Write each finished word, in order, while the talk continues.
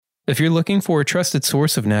If you're looking for a trusted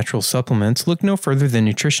source of natural supplements, look no further than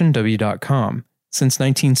nutritionw.com. Since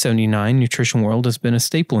 1979, Nutrition World has been a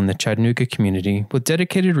staple in the Chattanooga community, with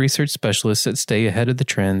dedicated research specialists that stay ahead of the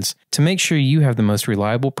trends to make sure you have the most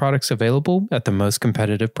reliable products available at the most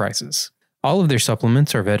competitive prices. All of their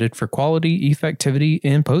supplements are vetted for quality, effectivity,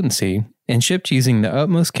 and potency, and shipped using the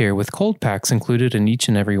utmost care with cold packs included in each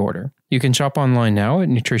and every order. You can shop online now at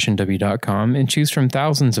nutritionw.com and choose from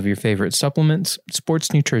thousands of your favorite supplements,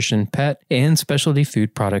 sports nutrition, pet, and specialty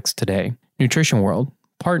food products today. Nutrition World,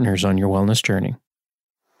 partners on your wellness journey.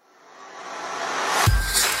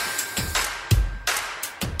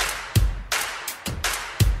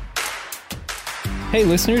 Hey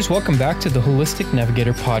listeners, welcome back to the Holistic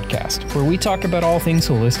Navigator podcast, where we talk about all things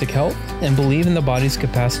holistic health and believe in the body's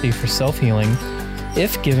capacity for self-healing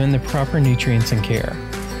if given the proper nutrients and care.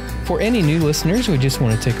 For any new listeners, we just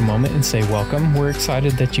want to take a moment and say welcome. We're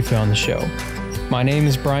excited that you found the show. My name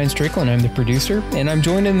is Brian Strickland, I'm the producer, and I'm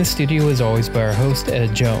joined in the studio as always by our host,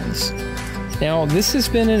 Ed Jones. Now, this has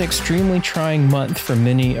been an extremely trying month for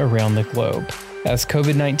many around the globe. As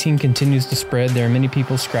COVID-19 continues to spread, there are many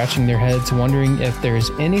people scratching their heads wondering if there is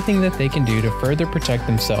anything that they can do to further protect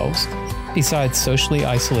themselves besides socially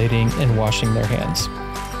isolating and washing their hands.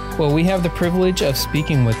 Well, we have the privilege of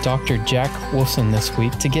speaking with Dr. Jack Wolfson this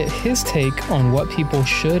week to get his take on what people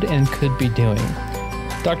should and could be doing.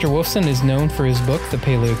 Dr. Wolfson is known for his book, The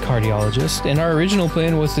Paleocardiologist, and our original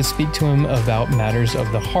plan was to speak to him about matters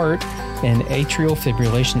of the heart and atrial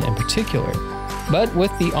fibrillation in particular. But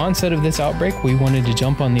with the onset of this outbreak, we wanted to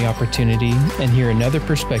jump on the opportunity and hear another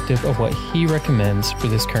perspective of what he recommends for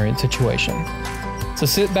this current situation. So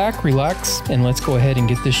sit back, relax, and let's go ahead and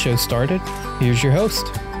get this show started. Here's your host,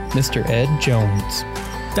 Mr. Ed Jones.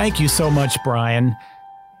 Thank you so much, Brian.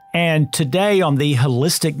 And today on the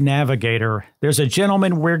Holistic Navigator, there's a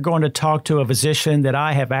gentleman we're going to talk to, a physician that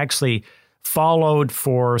I have actually followed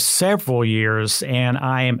for several years, and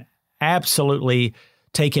I am absolutely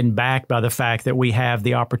taken back by the fact that we have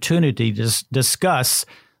the opportunity to discuss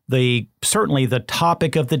certainly the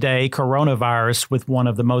topic of the day, coronavirus, with one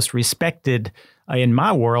of the most respected in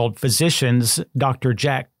my world physicians, Dr.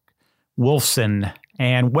 Jack Wolfson.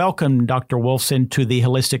 And welcome, Dr. Wolfson, to the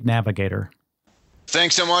Holistic Navigator.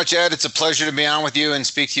 Thanks so much, Ed. It's a pleasure to be on with you and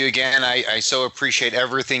speak to you again. I so appreciate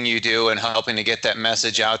everything you do and helping to get that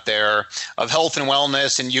message out there of health and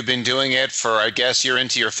wellness. And you've been doing it for, I guess, you're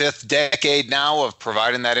into your fifth decade now of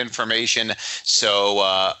providing that information.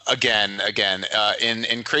 So again,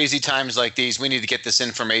 in crazy times like these, we need to get this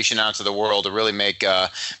information out to the world to really make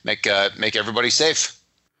everybody safe.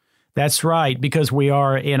 That's right, because we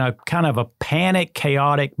are in a kind of a panic,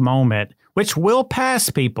 chaotic moment, which will pass,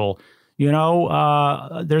 people. You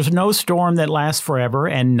know, there's no storm that lasts forever,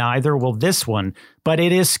 and neither will this one. But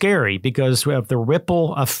it is scary because of the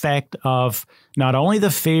ripple effect of not only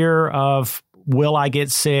the fear of will I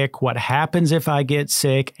get sick, what happens if I get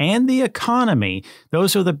sick, and the economy.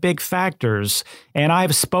 Those are the big factors. And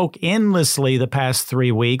I've spoke endlessly the past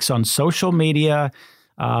 3 weeks on social media,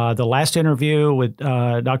 the last interview with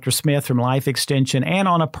Dr. Smith from Life Extension, and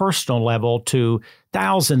on a personal level to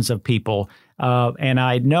thousands of people. And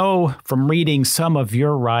I know from reading some of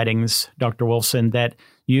your writings, Dr. Wolfson, that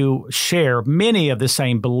you share many of the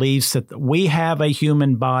same beliefs that we have a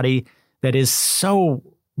human body that is so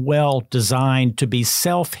well designed to be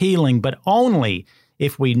self-healing, but only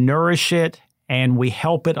if we nourish it and we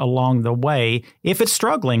help it along the way if it's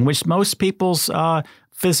struggling, which most people's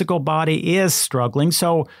physical body is struggling.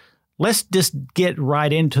 So let's just get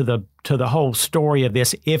right into the whole story of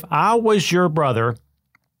this. If I was your brother,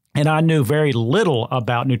 and I knew very little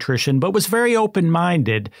about nutrition, but was very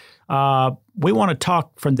open-minded, we want to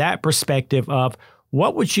talk from that perspective of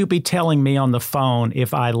what would you be telling me on the phone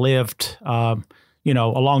if I lived, a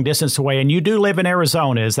long distance away? And you do live in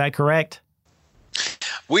Arizona, is that correct?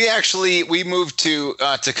 We moved to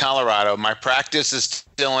Colorado. My practice is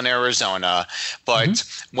still in Arizona, but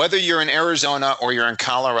whether you're in Arizona or you're in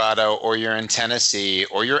Colorado or you're in Tennessee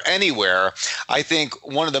or you're anywhere, I think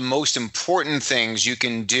one of the most important things you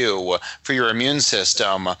can do for your immune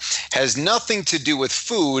system has nothing to do with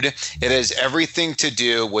food. It has everything to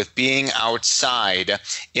do with being outside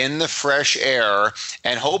in the fresh air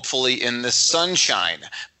and hopefully in the sunshine.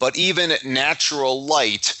 But even natural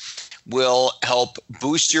light will help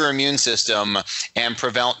boost your immune system and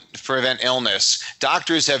prevent illness.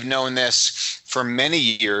 Doctors have known this for many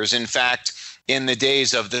years. In fact, in the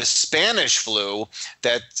days of the Spanish flu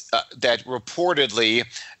that reportedly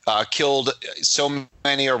killed so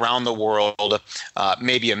many around the world,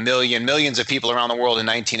 maybe millions of people around the world in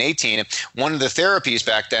 1918, one of the therapies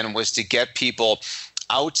back then was to get people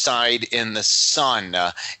outside in the sun.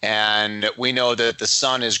 And we know that the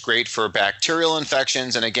sun is great for bacterial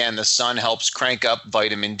infections. And again, the sun helps crank up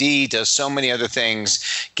vitamin D, does so many other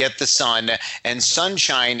things. Get the sun, and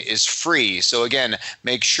sunshine is free. So again,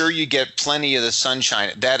 make sure you get plenty of the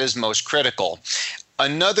sunshine. That is most critical.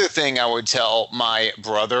 Another thing I would tell my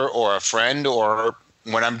brother or a friend, or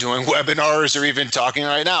when I'm doing webinars or even talking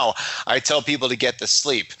right now, I tell people to get the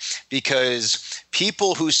sleep, because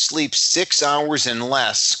people who sleep 6 hours and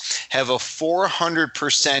less have a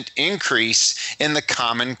 400% increase in the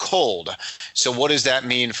common cold. So what does that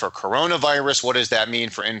mean for coronavirus? What does that mean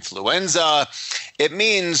for influenza? It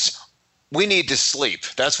means we need to sleep.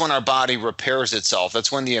 That's when our body repairs itself.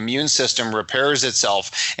 That's when the immune system repairs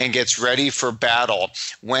itself and gets ready for battle.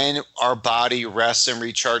 When our body rests and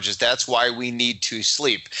recharges, that's why we need to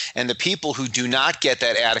sleep. And the people who do not get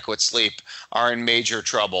that adequate sleep are in major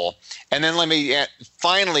trouble. And then let me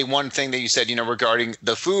finally, one thing that you said, regarding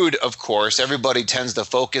the food, of course, everybody tends to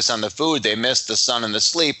focus on the food. They miss the sun and the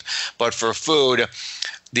sleep. But for food,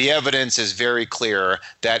 the evidence is very clear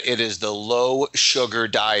that it is the low sugar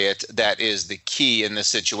diet that is the key in this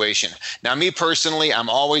situation. Now, me personally, I'm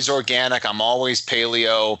always organic. I'm always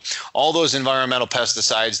paleo. All those environmental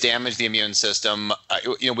pesticides damage the immune system.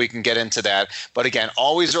 We can get into that. But again,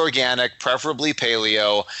 always organic, preferably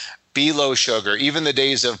paleo. Be low sugar. Even the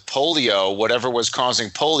days of polio, whatever was causing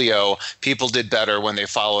polio, people did better when they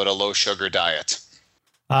followed a low sugar diet.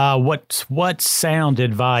 What sound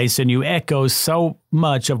advice, and you echo so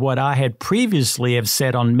much of what I had previously have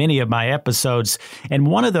said on many of my episodes. And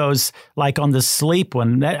one of those, like on the sleep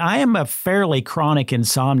one, that I am a fairly chronic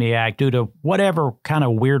insomniac due to whatever kind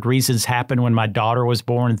of weird reasons happened when my daughter was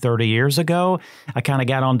born 30 years ago. I kind of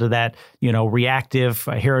got onto that, reactive,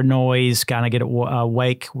 hear a noise, kind of get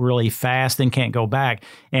awake really fast and can't go back.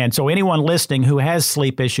 And so anyone listening who has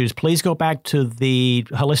sleep issues, please go back to the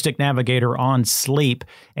Holistic Navigator on sleep.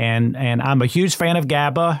 And I'm a huge fan of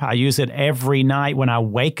GABA. I use it every night when I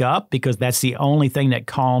wake up, because that's the only thing that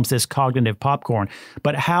calms this cognitive popcorn.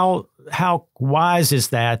 But how wise is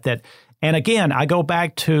that? And again, I go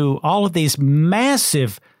back to all of these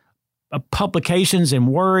massive publications and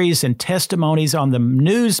worries and testimonies on the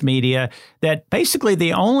news media that basically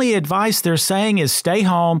the only advice they're saying is stay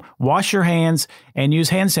home, wash your hands, and use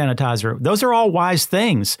hand sanitizer. Those are all wise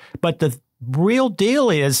things. But the real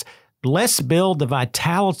deal is, let's build the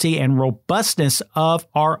vitality and robustness of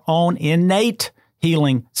our own innate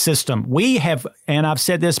healing system. We have, and I've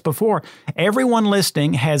said this before, everyone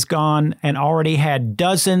listening has gone and already had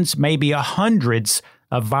dozens, maybe hundreds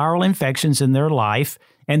of viral infections in their life,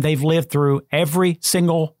 and they've lived through every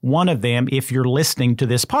single one of them if you're listening to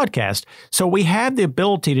this podcast. So we have the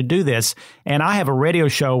ability to do this. And I have a radio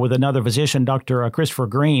show with another physician, Dr. Christopher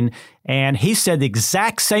Green, and he said the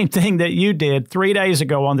exact same thing that you did 3 days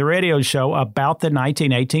ago on the radio show about the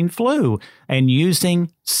 1918 flu and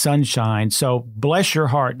using sunshine. So bless your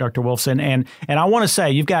heart, Dr. Wolfson. And I want to say,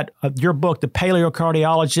 you've got your book, The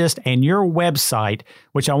Paleocardiologist, and your website,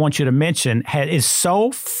 which I want you to mention, is so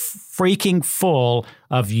freaking full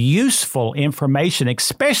of useful information,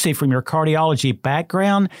 especially from your cardiology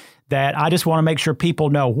background, that I just want to make sure people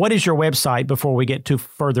know. What is your website before we get too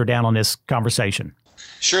further down on this conversation?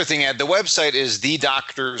 Sure thing, Ed. The website is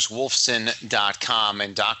thedoctorswolfson.com,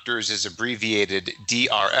 and doctors is abbreviated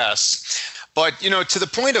DRS. But, to the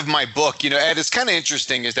point of my book, Ed, it's kind of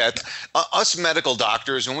interesting is that us medical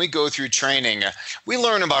doctors, when we go through training, we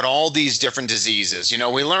learn about all these different diseases.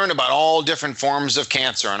 We learn about all different forms of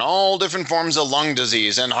cancer and all different forms of lung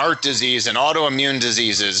disease and heart disease and autoimmune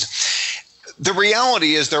diseases. The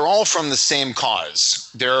reality is they're all from the same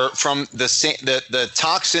cause. They're from the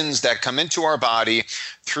toxins that come into our body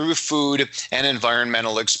through food and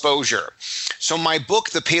environmental exposure. So my book,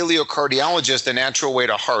 The Paleocardiologist, The Natural Way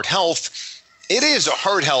to Heart Health, it is a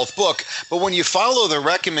heart health book, but when you follow the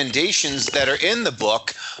recommendations that are in the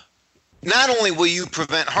book, not only will you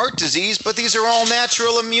prevent heart disease, but these are all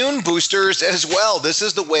natural immune boosters as well. This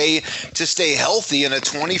is the way to stay healthy in a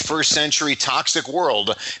 21st century toxic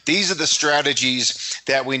world. These are the strategies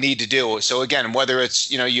that we need to do. So again, whether it's,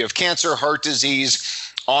 you have cancer, heart disease,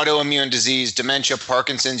 autoimmune disease, dementia,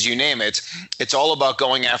 Parkinson's, you name it, it's all about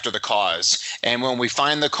going after the cause. And when we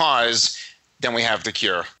find the cause, then we have the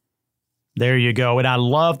cure. There you go. And I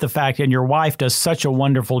love the fact, and your wife does such a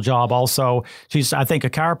wonderful job also. She's, I think, a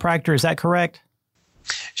chiropractor. Is that correct?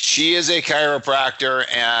 She is a chiropractor,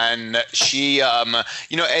 and she,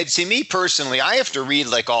 Ed, see, me personally, I have to read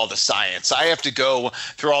all the science. I have to go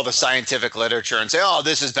through all the scientific literature and say, oh,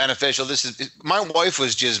 this is beneficial. My wife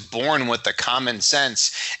was just born with the common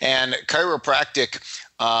sense, and chiropractic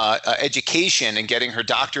education and getting her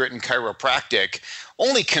doctorate in chiropractic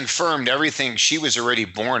only confirmed everything she was already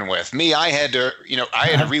born with. Me, I had to, I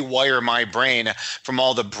had to rewire my brain from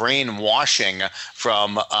all the brainwashing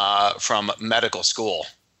from medical school.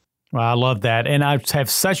 Well, I love that. And I have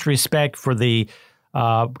such respect for the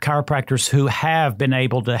chiropractors who have been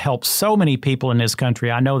able to help so many people in this country.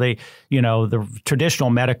 I know the traditional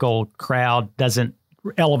medical crowd doesn't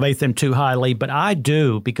elevate them too highly, but I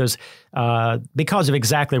do because of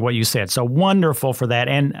exactly what you said. So wonderful for that.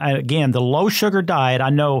 And again, the low sugar diet, I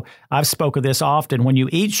know I've spoken of this often. When you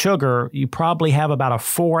eat sugar, you probably have about a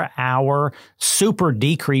 4-hour super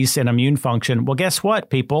decrease in immune function. Well, guess what,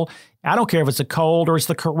 people? I don't care if it's a cold or it's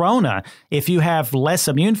the corona. If you have less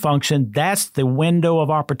immune function, that's the window of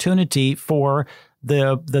opportunity for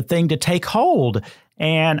the thing to take hold.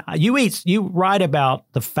 And you write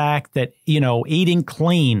about the fact that, eating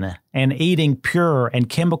clean and eating pure and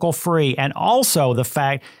chemical free, and also the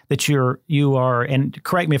fact that you are, and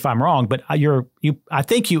correct me if I'm wrong, but I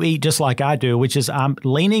think you eat just like I do, which is I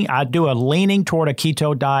do a leaning toward a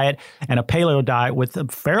keto diet and a paleo diet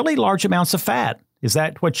with fairly large amounts of fat. Is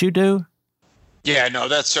that what you do? Yeah, no,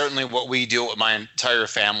 that's certainly what we do, what my entire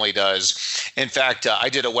family does. In fact, I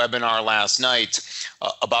did a webinar last night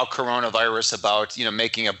about coronavirus, about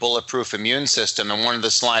making a bulletproof immune system. And one of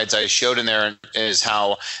the slides I showed in there is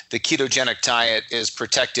how the ketogenic diet is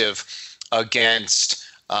protective against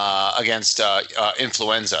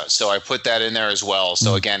influenza. So I put that in there as well.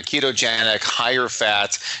 So again, ketogenic, higher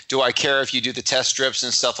fat. Do I care if you do the test strips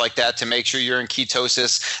and stuff like that to make sure you're in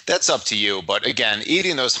ketosis? That's up to you. But again,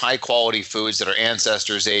 eating those high quality foods that our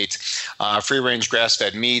ancestors ate, free range grass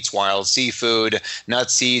fed meats, wild seafood,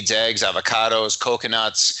 nuts, seeds, eggs, avocados,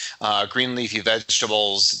 coconuts, green leafy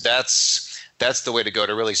vegetables. That's the way to go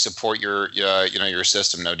to really support your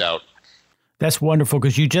system, no doubt. That's wonderful,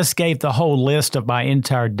 because you just gave the whole list of my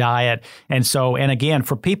entire diet. And again,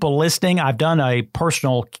 for people listening, I've done a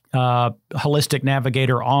personal holistic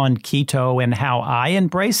navigator on keto and how I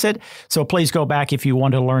embrace it. So please go back if you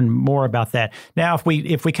want to learn more about that. Now, if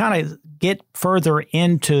we kind of get further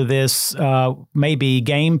into this maybe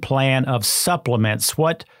game plan of supplements,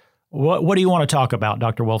 what do you want to talk about,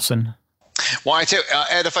 Dr. Wolfson? Well,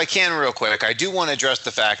 Ed, if I can real quick, I do want to address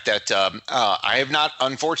the fact that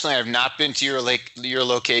unfortunately, I have not been to your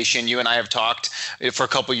location. You and I have talked for a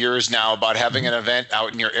couple years now about having an event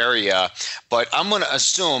out in your area, but I'm going to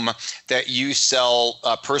assume that you sell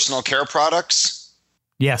personal care products.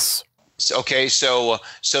 Yes. Okay, so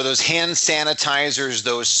those hand sanitizers,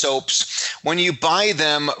 those soaps, when you buy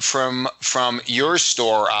them from your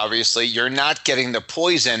store, obviously, you're not getting the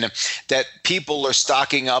poison that people are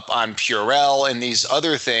stocking up on Purell and these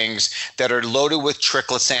other things that are loaded with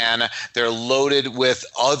triclosan. They're loaded with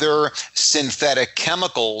other synthetic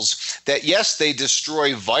chemicals that, yes, they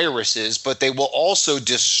destroy viruses, but they will also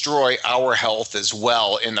destroy our health as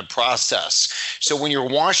well in the process. So when you're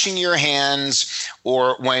washing your hands,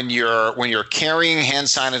 or when you're carrying hand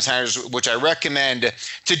sanitizers, which I recommend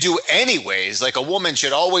to do anyways, like a woman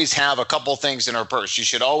should always have a couple things in her purse. You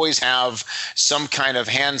should always have some kind of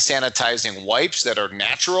hand sanitizing wipes that are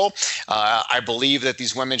natural. I believe that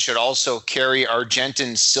these women should also carry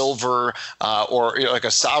Argentine silver or like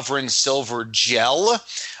a Sovereign silver gel.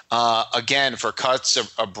 Again, for cuts,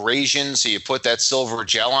 abrasions, so you put that silver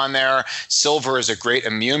gel on there. Silver is a great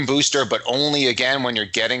immune booster, but only, again, when you're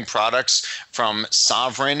getting products from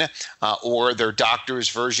Sovereign or their doctor's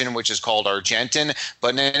version, which is called Argentine. But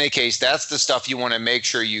in any case, that's the stuff you want to make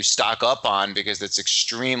sure you stock up on, because it's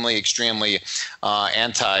extremely, extremely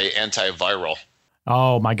antiviral.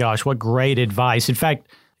 Oh, my gosh, what great advice. In fact,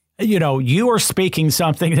 you are speaking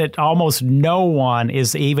something that almost no one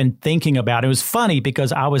is even thinking about. It was funny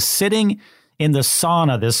because I was sitting in the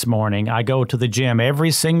sauna this morning. I go to the gym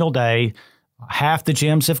every single day. Half the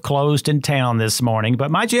gyms have closed in town this morning,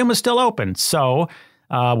 but my gym was still open. So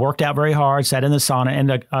worked out very hard, sat in the sauna,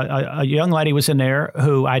 and a young lady was in there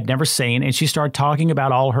who I'd never seen, and she started talking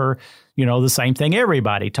about all her, the same thing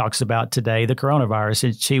everybody talks about today, the coronavirus.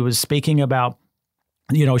 And she was speaking about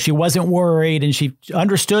she wasn't worried, and she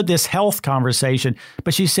understood this health conversation,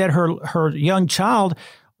 but she said her young child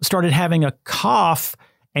started having a cough,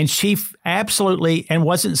 and she absolutely, and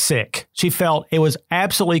wasn't sick. She felt it was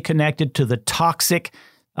absolutely connected to the toxic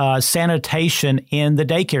sanitation in the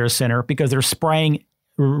daycare center, because they're spraying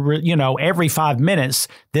every 5 minutes,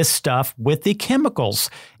 this stuff with the chemicals.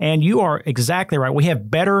 And you are exactly right. We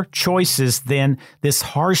have better choices than this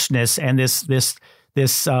harshness and this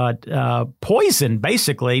poison,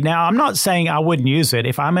 basically. Now, I'm not saying I wouldn't use it.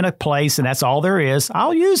 If I'm in a place and that's all there is,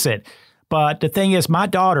 I'll use it. But the thing is, my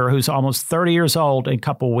daughter, who's almost 30 years old in a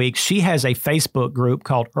couple of weeks, she has a Facebook group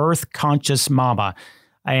called Earth Conscious Mama.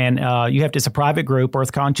 And it's a private group,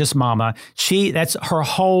 Earth Conscious Mama. That's her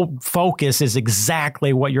whole focus is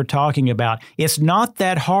exactly what you're talking about. It's not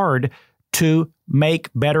that hard to make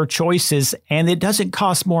better choices, and it doesn't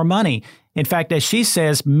cost more money. In fact, as she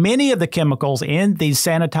says, many of the chemicals in these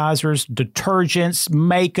sanitizers, detergents,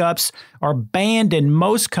 makeups are banned in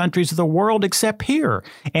most countries of the world except here.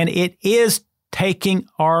 And it is taking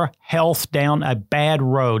our health down a bad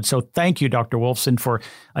road. So thank you, Dr. Wolfson, for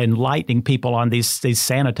enlightening people on these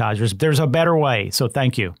sanitizers. There's a better way. So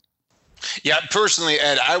thank you. Yeah, personally,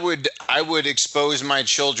 Ed, I would expose my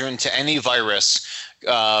children to any virus,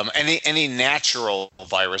 any natural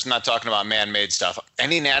virus. I'm not talking about man-made stuff.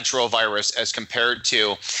 Any natural virus as compared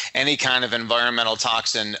to any kind of environmental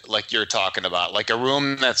toxin like you're talking about, like a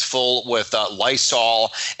room that's full with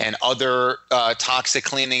Lysol and other toxic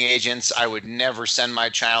cleaning agents. I would never send my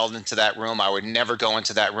child into that room. I would never go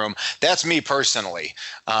into that room. That's me personally.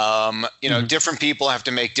 Different people have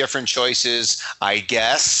to make different choices, I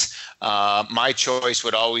guess. My choice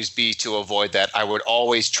would always be to avoid that. I would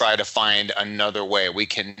always try to find another way. We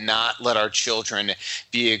cannot let our children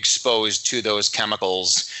be exposed to those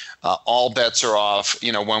chemicals. All bets are off,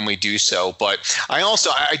 when we do so. But I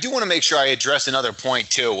do want to make sure I address another point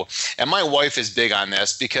too. And my wife is big on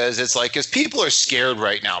this because because people are scared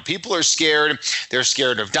right now. People are scared. They're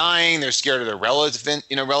scared of dying. They're scared of their relatives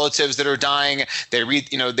that are dying. They read,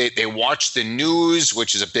 they watch the news,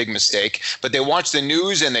 which is a big mistake, but they watch the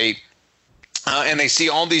news and they see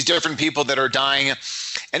all these different people that are dying.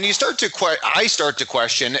 And I start to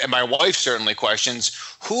question, and my wife certainly questions,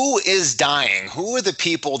 who is dying? Who are the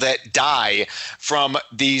people that die from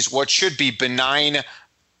these what should be benign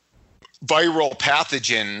viral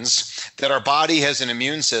pathogens that our body has an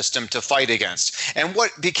immune system to fight against? And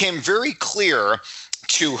what became very clear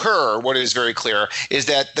to her, what is very clear, is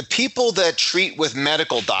that the people that treat with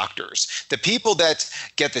medical doctors, the people that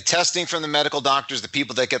get the testing from the medical doctors, the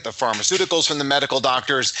people that get the pharmaceuticals from the medical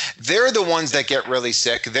doctors, they're the ones that get really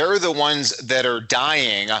sick. They're the ones that are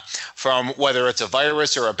dying from whether it's a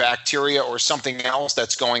virus or a bacteria or something else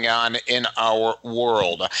that's going on in our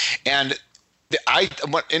world. And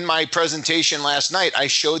in my presentation last night, I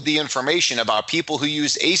showed the information about people who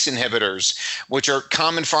use ACE inhibitors, which are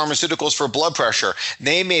common pharmaceuticals for blood pressure.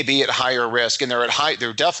 They may be at higher risk, and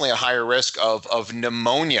they're definitely at higher risk of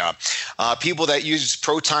pneumonia. People that use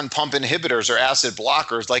proton pump inhibitors or acid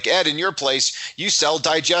blockers, like Ed, in your place, you sell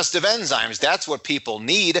digestive enzymes. That's what people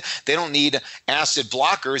need. They don't need acid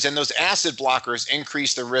blockers, and those acid blockers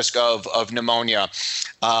increase the risk of pneumonia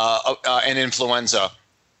and influenza.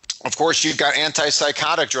 Of course, you've got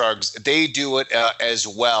antipsychotic drugs. They do it as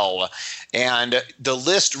well. And the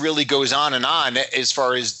list really goes on and on as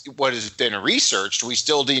far as what has been researched. We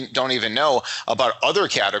still don't even know about other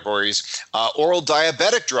categories. Oral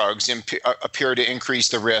diabetic drugs appear to increase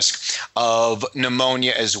the risk of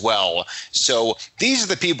pneumonia as well. So these are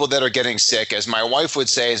the people that are getting sick. As my wife would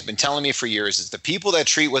say, has been telling me for years, it's the people that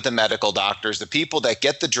treat with the medical doctors, the people that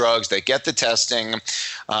get the drugs, that get the testing.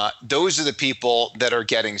 Those are the people that are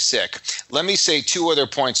getting sick. Let me say two other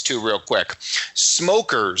points too real quick.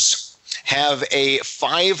 Smokers have a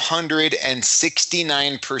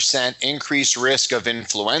 569% increased risk of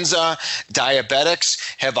influenza. Diabetics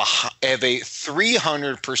have a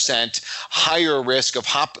 300% higher risk of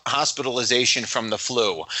hospitalization from the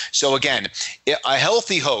flu. So again, a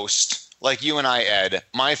healthy host like you and I, Ed,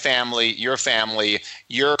 my family, your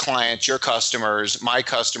clients, your customers, my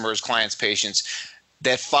customers, clients, patients,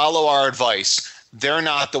 that follow our advice, they're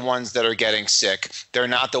not the ones that are getting sick. They're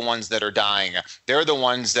not the ones that are dying. They're the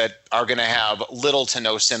ones that are going to have little to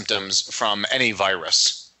no symptoms from any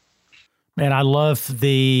virus. Man, I love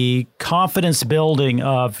the confidence building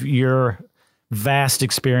of your vast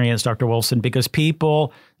experience, Dr. Wolfson, because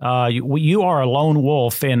people, you are a lone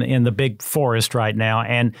wolf in the big forest right now.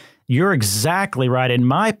 And you're exactly right. In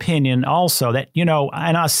my opinion, also that,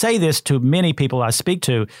 and I say this to many people I speak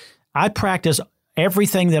to, I practice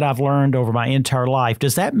everything that I've learned over my entire life.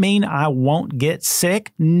 Does that mean I won't get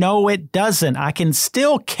sick? No, it doesn't. I can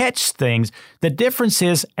still catch things. The difference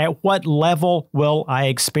is at what level will I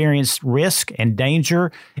experience risk and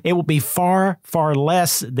danger? It will be far, far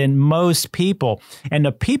less than most people. And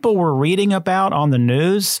the people we're reading about on the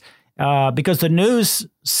news, because the news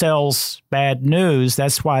sells bad news,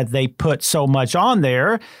 that's why they put so much on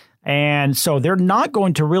there. And so they're not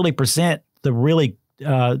going to really present the real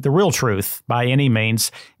truth by any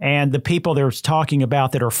means. And the people they're talking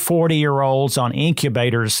about that are 40-year-olds on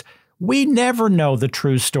incubators, we never know the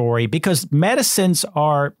true story because medicines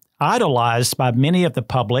are idolized by many of the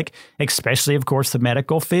public, especially, of course, the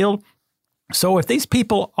medical field. So if these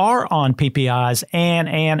people are on PPIs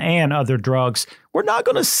and other drugs, we're not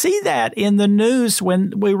going to see that in the news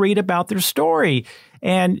when we read about their story.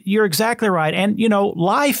 And you're exactly right. And,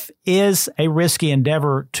 life is a risky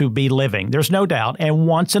endeavor to be living. There's no doubt. And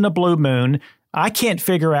once in a blue moon, I can't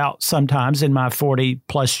figure out sometimes in my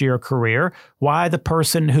 40-plus year career why the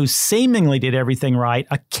person who seemingly did everything right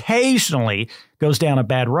occasionally goes down a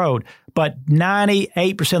bad road. But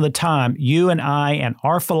 98% of the time, you and I and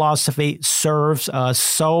our philosophy serves us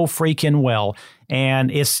so freaking well. And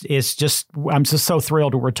it's just, I'm just so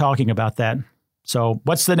thrilled that we're talking about that. So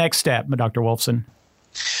what's the next step, Dr. Wolfson?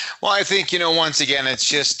 Well, I think, once again, it's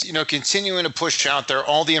just, continuing to push out there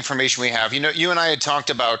all the information we have. You and I had talked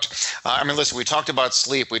about, listen, we talked about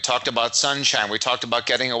sleep. We talked about sunshine. We talked about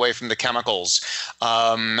getting away from the chemicals.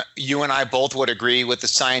 You and I both would agree with the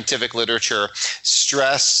scientific literature.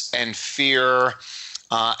 Stress and fear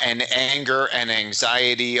and anger and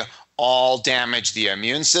anxiety all damage the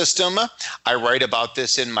immune system. I write about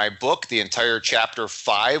this in my book, the entire chapter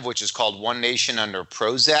 5, which is called One Nation Under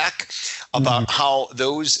Prozac, about how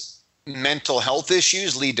those mental health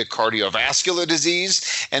issues lead to cardiovascular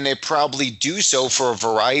disease, and they probably do so for a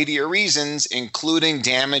variety of reasons, including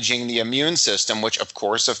damaging the immune system, which of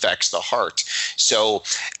course affects the heart. So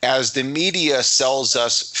as the media sells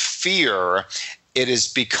us fear, it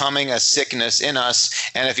is becoming a sickness in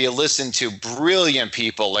us. And if you listen to brilliant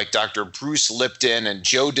people like Dr. Bruce Lipton and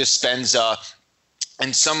Joe Dispenza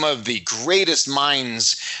and some of the greatest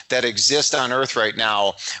minds that exist on earth right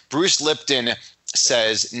now, Bruce Lipton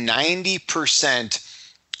says 90%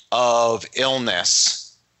 of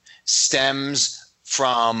illness stems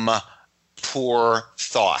from poor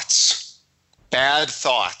thoughts, bad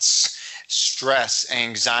thoughts, stress,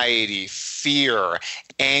 anxiety, fear,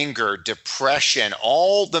 anger, depression,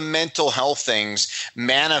 all the mental health things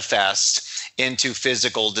manifest into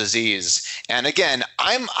physical disease. And again,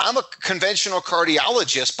 I'm a conventional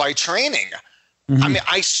cardiologist by training.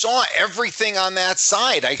 I saw everything on that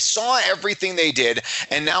side. I saw everything they did.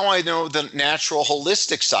 And now I know the natural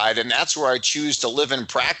holistic side. And that's where I choose to live and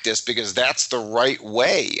practice because that's the right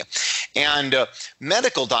way. And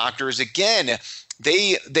medical doctors, again,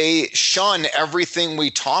 they shun everything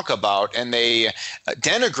we talk about and they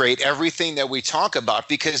denigrate everything that we talk about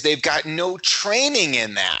because they've got no training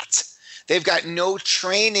in that. They've got no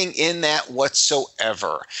training in that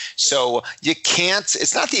whatsoever. So you can't,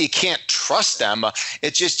 it's not that you can't trust them,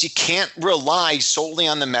 it's just you can't rely solely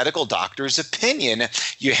on the medical doctor's opinion.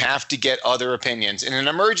 You have to get other opinions. In an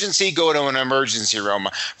emergency, go to an emergency room.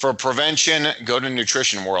 For prevention, go to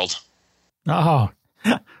Nutrition World. Oh,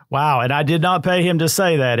 wow. And I did not pay him to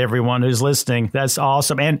say that, everyone who's listening. That's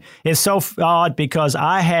awesome. And it's so odd because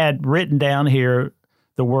I had written down here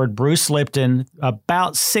the word Bruce Lipton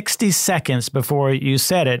about 60 seconds before you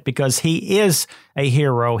said it because he is a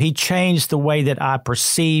hero. He changed the way that I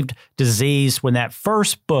perceived disease when that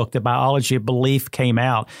first book, The Biology of Belief, came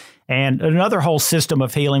out. And another whole system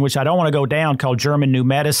of healing, which I don't want to go down, called German New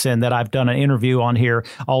Medicine, that I've done an interview on here,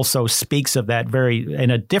 also speaks of that very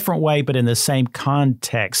in a different way, but in the same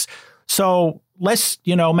context. So let's,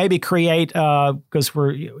 maybe create, because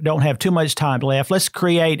we don't have too much time left, let's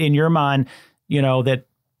create in your mind, that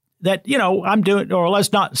I'm doing, or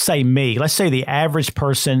let's not say me, let's say the average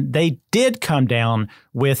person, they did come down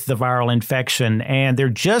with the viral infection and they're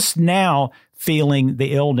just now feeling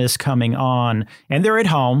the illness coming on and they're at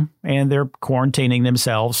home and they're quarantining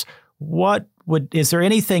themselves. Is there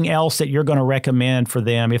anything else that you're going to recommend for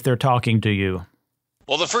them if they're talking to you?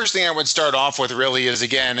 Well, the first thing I would start off with really is,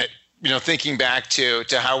 again, thinking back to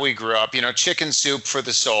how we grew up, chicken soup for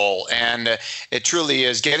the soul. And it truly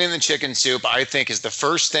is. Getting the chicken soup, I think, is the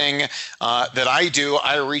first thing that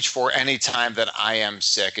I reach for anytime that I am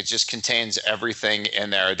sick. It just contains everything in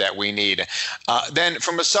there that we need. Then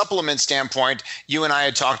from a supplement standpoint, you and I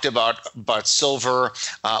had talked about silver.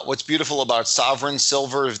 What's beautiful about Sovereign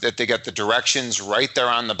Silver is that they get the directions right there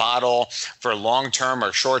on the bottle for long-term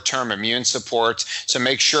or short-term immune support. So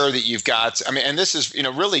make sure that you've got, and this is,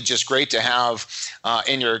 really just great to have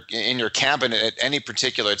in your cabinet at any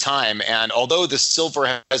particular time. And although the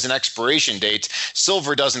silver has an expiration date,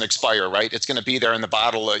 silver doesn't expire, right? It's going to be there in the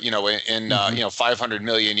bottle, in 500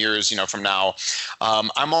 million years, from now.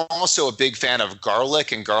 I'm also a big fan of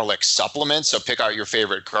garlic and garlic supplements. So pick out your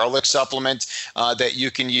favorite garlic supplement that you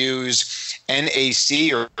can use.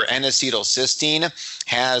 NAC or N-acetylcysteine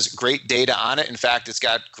has great data on it. In fact, it's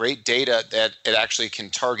got great data that it actually can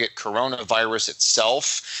target coronavirus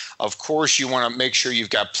itself. Of course, you want to make sure you've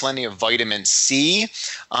got plenty of vitamin C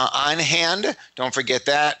on hand. Don't forget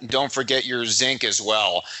that. Don't forget your zinc as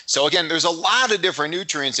well. So again, there's a lot of different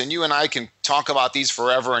nutrients, and you and I can talk about these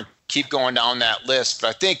forever and keep going down that list. But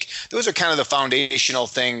I think those are kind of the foundational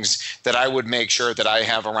things that I would make sure that I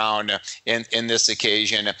have around in this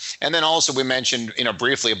occasion. And then also we mentioned,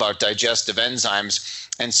 briefly about digestive enzymes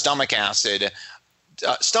and stomach acid.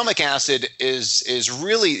 Stomach acid is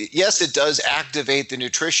really, yes, it does activate the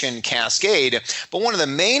nutrition cascade, but one of the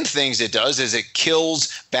main things it does is it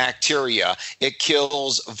kills bacteria, it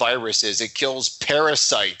kills viruses, it kills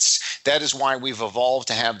parasites. That is why we've evolved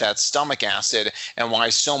to have that stomach acid, and why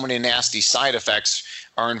so many nasty side effects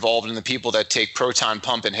are involved in the people that take proton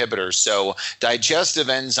pump inhibitors. So digestive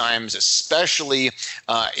enzymes, especially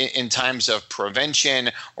in times of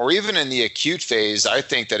prevention or even in the acute phase, I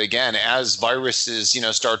think that, again, as viruses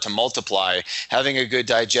start to multiply, having a good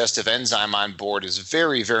digestive enzyme on board is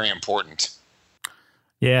very, very important.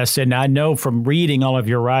 Yes, and I know from reading all of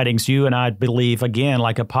your writings, you and I believe, again,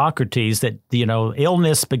 like Hippocrates, that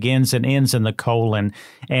illness begins and ends in the colon,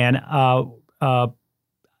 and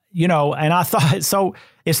and I thought, so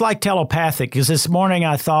it's like telepathic, because this morning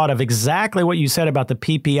I thought of exactly what you said about the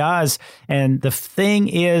PPIs. And the thing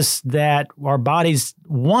is that our bodies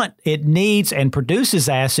it needs and produces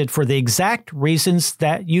acid for the exact reasons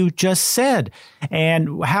that you just said.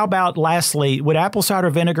 And how about, lastly, would apple cider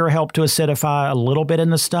vinegar help to acidify a little bit in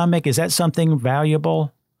the stomach? Is that something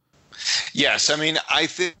valuable? Yes, I mean, I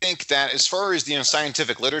think that as far as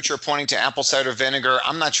scientific literature pointing to apple cider vinegar,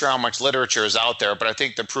 I'm not sure how much literature is out there, but I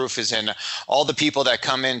think the proof is in all the people that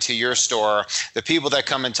come into your store, the people that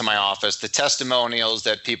come into my office, the testimonials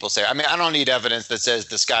that people say. I mean, I don't need evidence that says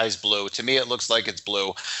the sky's blue. To me, it looks like it's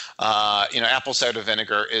blue. Apple cider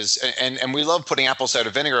vinegar is, and we love putting apple cider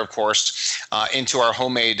vinegar, of course, into our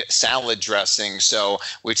homemade salad dressing. So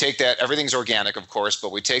we take that, everything's organic, of course,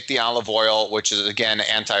 but we take the olive oil, which is, again,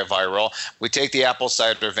 antiviral. We take the apple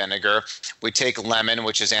cider vinegar. We take lemon,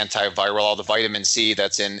 which is antiviral, all the vitamin C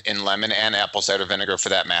that's in lemon and apple cider vinegar for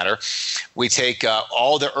that matter. We take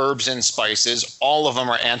all the herbs and spices. All of them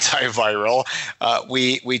are antiviral.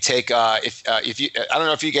 We take, if you, I don't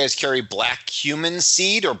know if you guys carry black cumin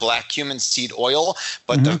seed or black cumin seed oil,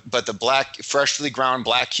 but the black, freshly ground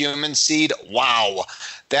black cumin seed, wow.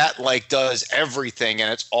 That does everything,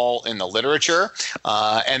 and it's all in the literature.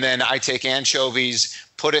 And then I take anchovies,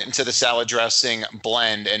 put it into the salad dressing,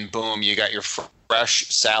 blend, and boom, you got your fresh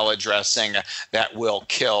salad dressing that will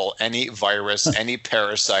kill any virus, any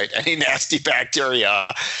parasite, any nasty bacteria.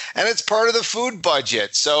 And it's part of the food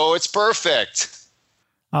budget, so it's perfect.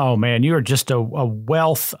 Oh, man, you are just a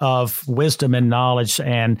wealth of wisdom and knowledge,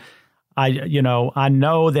 and I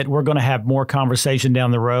know that we're going to have more conversation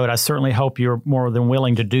down the road. I certainly hope you're more than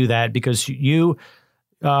willing to do that, because you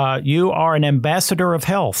are an ambassador of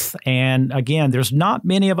health. And again, there's not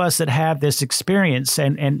many of us that have this experience.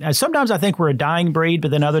 And sometimes I think we're a dying breed,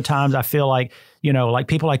 but then other times I feel like, like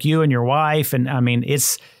people like you and your wife. And I mean,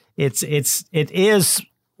 it is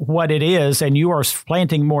what it is, and you are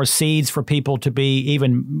planting more seeds for people to be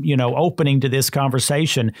even, opening to this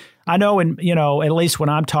conversation. I know, and, at least when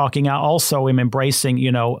I'm talking, I also am embracing,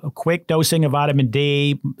 a quick dosing of vitamin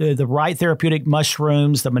D, the right therapeutic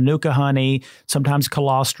mushrooms, the manuka honey, sometimes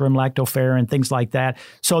colostrum, lactoferrin, things like that.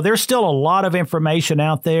 So there's still a lot of information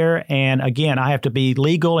out there. And again, I have to be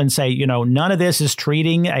legal and say, none of this is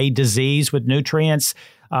treating a disease with nutrients.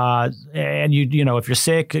 And if you're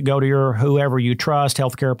sick, go to your whoever you trust,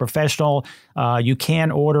 healthcare professional. You can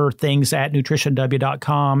order things at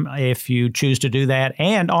nutritionw.com if you choose to do that,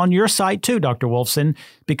 and on your site too, Dr. Wolfson,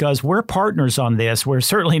 because we're partners on this. We're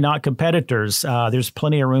certainly not competitors. There's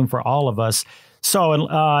plenty of room for all of us. So,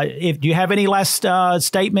 do you have any last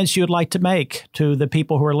statements you'd like to make to the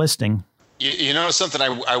people who are listening? You know something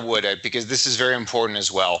I would, because this is very important as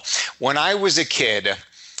well. When I was a kid,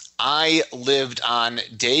 I lived on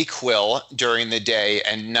Dayquil during the day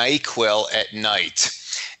and NyQuil at night.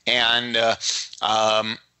 And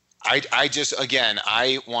I just, again,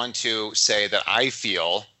 I want to say that I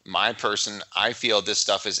feel this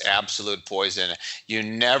stuff is absolute poison. You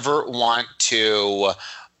never want to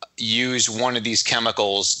use one of these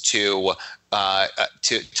chemicals to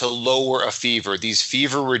lower a fever. These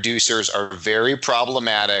fever reducers are very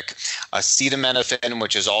problematic. Acetaminophen,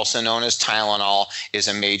 which is also known as Tylenol, is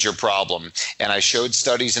a major problem. And I showed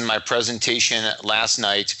studies in my presentation last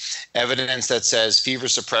night, evidence that says fever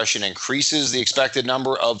suppression increases the expected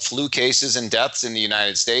number of flu cases and deaths in the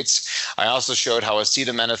United States. I also showed how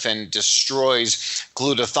acetaminophen destroys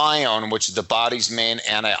glutathione, which is the body's main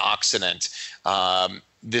antioxidant.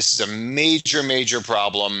 This is a major, major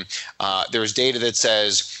problem. There's data that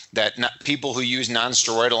says that people who use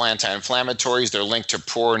nonsteroidal anti-inflammatories, they're linked to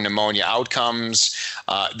poor pneumonia outcomes.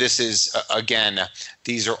 This is, again,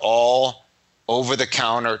 these are all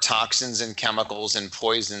over-the-counter toxins and chemicals and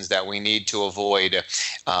poisons that we need to avoid.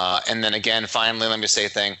 And then again, finally, let me say a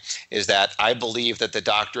thing, is that I believe that the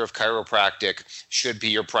doctor of chiropractic should be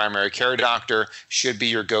your primary care doctor, should be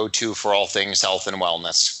your go-to for all things health and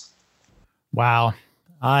wellness. Wow.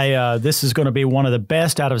 This is going to be one of the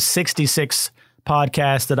best out of 66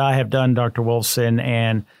 podcasts that I have done, Dr. Wolfson,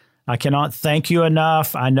 and I cannot thank you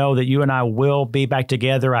enough. I know that you and I will be back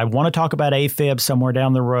together. I want to talk about AFib somewhere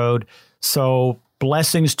down the road. So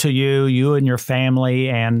blessings to you and your family,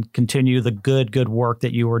 and continue the good work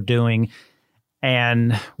that you are doing.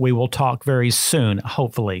 And we will talk very soon,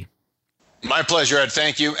 hopefully. My pleasure, Ed.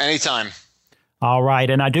 Thank you. Anytime. All right.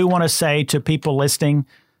 And I do want to say to people listening,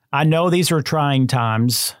 I know these are trying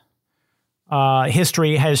times.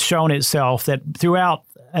 History has shown itself that throughout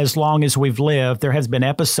as long as we've lived, there has been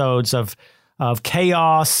episodes of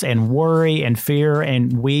chaos and worry and fear,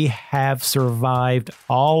 and we have survived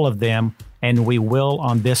all of them, and we will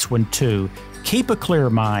on this one too. Keep a clear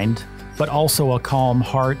mind, but also a calm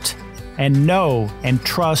heart, and know and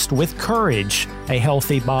trust with courage a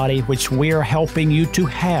healthy body, which we are helping you to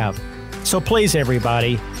have. So please,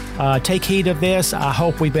 everybody, take heed of this. I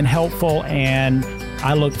hope we've been helpful, and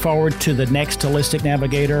I look forward to the next Holistic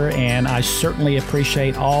Navigator, and I certainly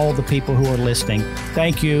appreciate all the people who are listening.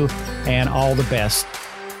 Thank you, and all the best.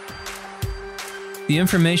 The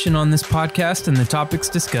information on this podcast and the topics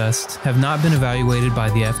discussed have not been evaluated by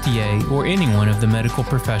the FDA or anyone of the medical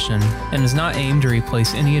profession, and is not aimed to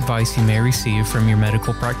replace any advice you may receive from your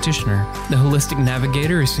medical practitioner. The Holistic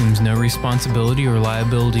Navigator assumes no responsibility or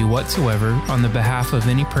liability whatsoever on the behalf of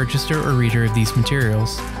any purchaser or reader of these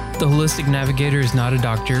materials. The Holistic Navigator is not a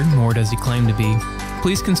doctor, nor does he claim to be.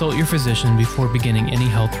 Please consult your physician before beginning any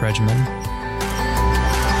health regimen.